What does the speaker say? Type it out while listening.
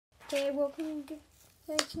Okay, welcome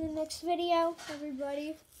back to the next video,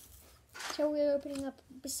 everybody. So we're opening up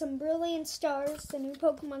some Brilliant Stars, the new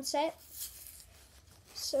Pokemon set.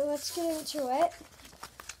 So let's get into it.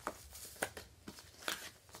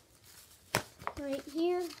 Right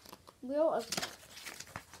here, we'll open it.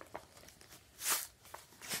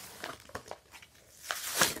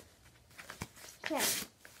 Okay.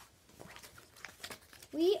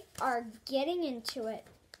 We are getting into it.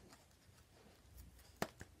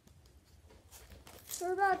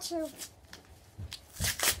 We're about to...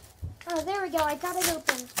 Oh, there we go. I got it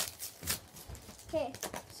open. Okay,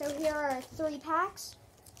 so here are our 3 packs.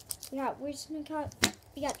 We got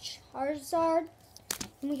Charizard,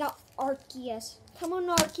 and we got Arceus. Come on,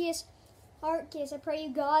 Arceus. Arceus, I pray you,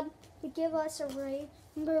 God, to give us a rare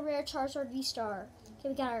Charizard V-Star. Okay,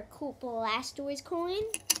 we got our cool Blastoise coin.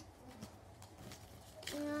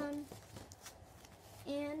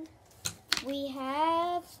 And we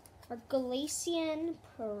have our Glaceon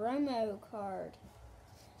promo card.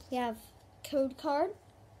 We have code card.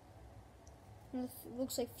 It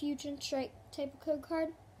looks like Fusion Strike type of code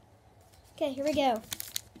card. Okay, here we go.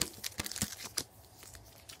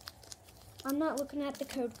 I'm not looking at the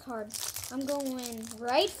code card. I'm going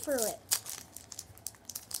right through it.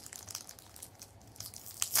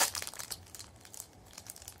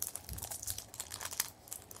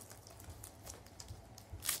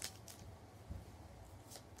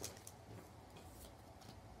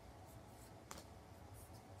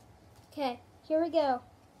 Okay, here we go.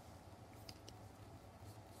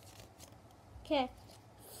 Okay,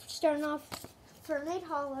 starting off Fernet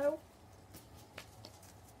Hollow.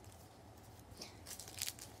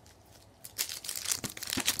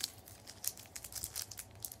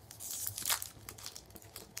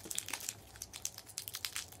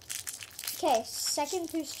 Okay,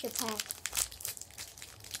 second booster pack.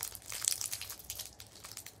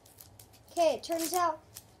 Okay, it turns out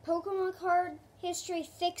Pokemon card history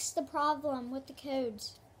fixed the problem with the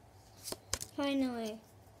codes. Finally.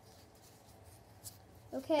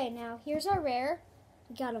 Okay, now here's our rare.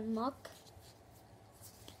 We got a Muck.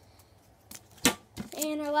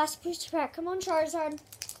 And our last booster pack. Come on, Charizard.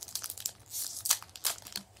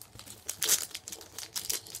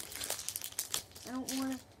 I don't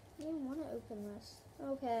want to open this.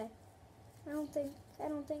 Okay. I don't think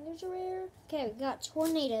there's a rare. Okay, we got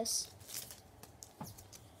Tornadus.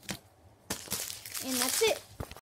 And that's it.